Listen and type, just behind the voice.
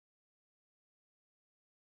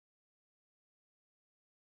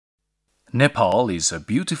Nepal is a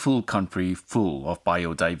beautiful country full of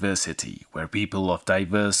biodiversity, where people of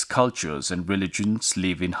diverse cultures and religions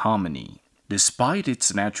live in harmony. Despite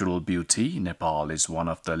its natural beauty, Nepal is one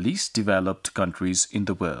of the least developed countries in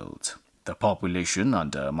the world. The population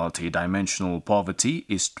under multidimensional poverty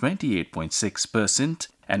is 28.6%,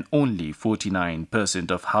 and only 49%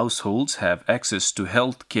 of households have access to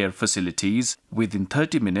health care facilities within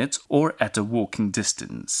 30 minutes or at a walking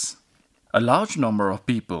distance. A large number of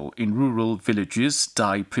people in rural villages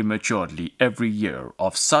die prematurely every year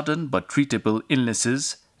of sudden but treatable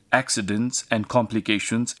illnesses, accidents, and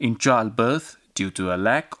complications in childbirth due to a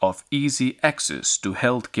lack of easy access to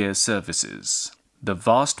healthcare services. The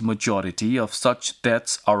vast majority of such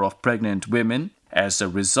deaths are of pregnant women as a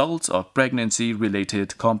result of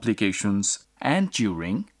pregnancy-related complications and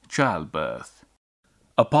during childbirth.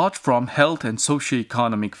 Apart from health and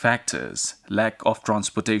socio-economic factors, lack of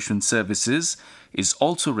transportation services is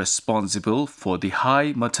also responsible for the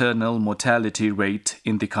high maternal mortality rate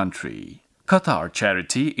in the country. Qatar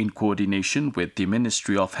Charity, in coordination with the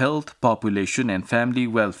Ministry of Health, Population and Family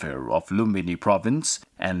Welfare of Lumbini Province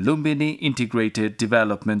and Lumbini Integrated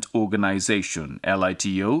Development Organization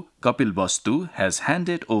 (LITO), Kapilvastu has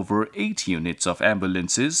handed over 8 units of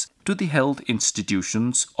ambulances to the health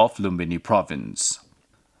institutions of Lumbini Province.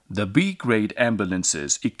 The B-grade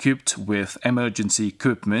ambulances equipped with emergency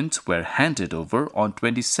equipment were handed over on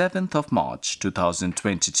 27th of March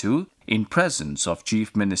 2022 in presence of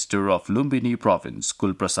Chief Minister of Lumbini Province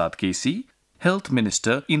Kulprasad Kesi, Health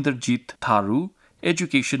Minister Inderjit Tharu,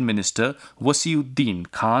 Education Minister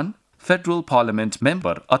Wasiuddin Khan, Federal Parliament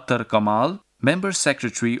Member Attar Kamal, Member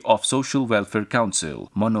Secretary of Social Welfare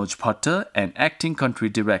Council Manoj Bhatta and Acting Country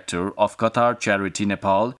Director of Qatar Charity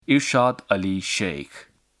Nepal Irshad Ali Sheikh.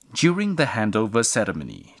 During the handover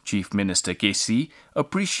ceremony, Chief Minister Kesi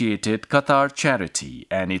appreciated Qatar Charity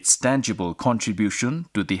and its tangible contribution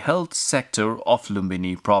to the health sector of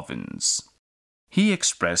Lumbini Province. He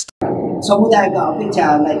expressed समुदायका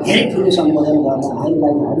अपेक्षाहरूलाई धेरै ठुलो सम्बोधन गर्न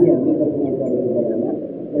हामीलाई हामीहरूले कल्पना गरेको बेलामा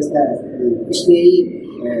यस्ता स्नेही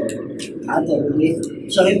हातहरूले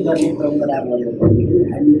सहयोग गर्ने परम्परा बढेको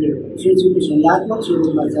हामीले सुनिश्चित सङ्घात्मक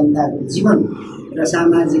स्वरूपमा जनताको जीवन र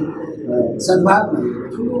सामाजिक सद्भावना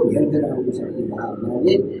ठुलो हेरफेर आउन सक्ने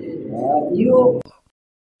भावनाले यो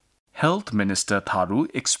Health Minister Tharu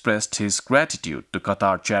expressed his gratitude to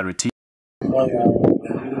Qatar Charity.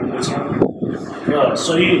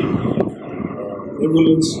 सही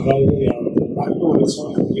एम्बुलेन्स ड्राइभर यहाँ भएको हुनेछ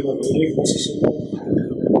किनभने एक वर्षसम्म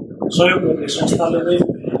सहयोग गर्ने संस्थाले नै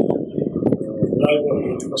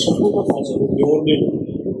ड्राइभरहरूका सम्पूर्ण खर्चहरू बेहोर्ने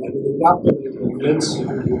हामीले प्राप्त गरेको एम्बुलेन्सको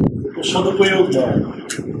सदुपयोग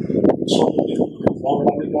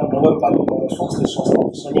गाउँपालिका नगरपालिका स्वास्थ्य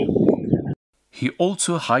संस्थाहरू समेत. He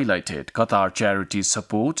also highlighted Qatar Charity's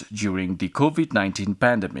support during the COVID-19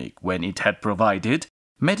 pandemic when it had provided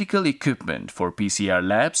medical equipment for PCR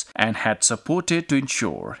labs and had supported to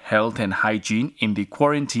ensure health and hygiene in the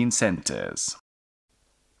quarantine centers.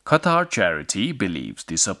 Qatar Charity believes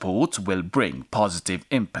the support will bring positive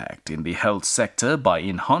impact in the health sector by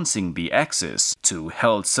enhancing the access to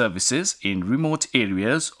health services in remote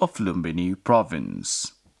areas of Lumbini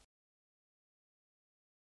Province.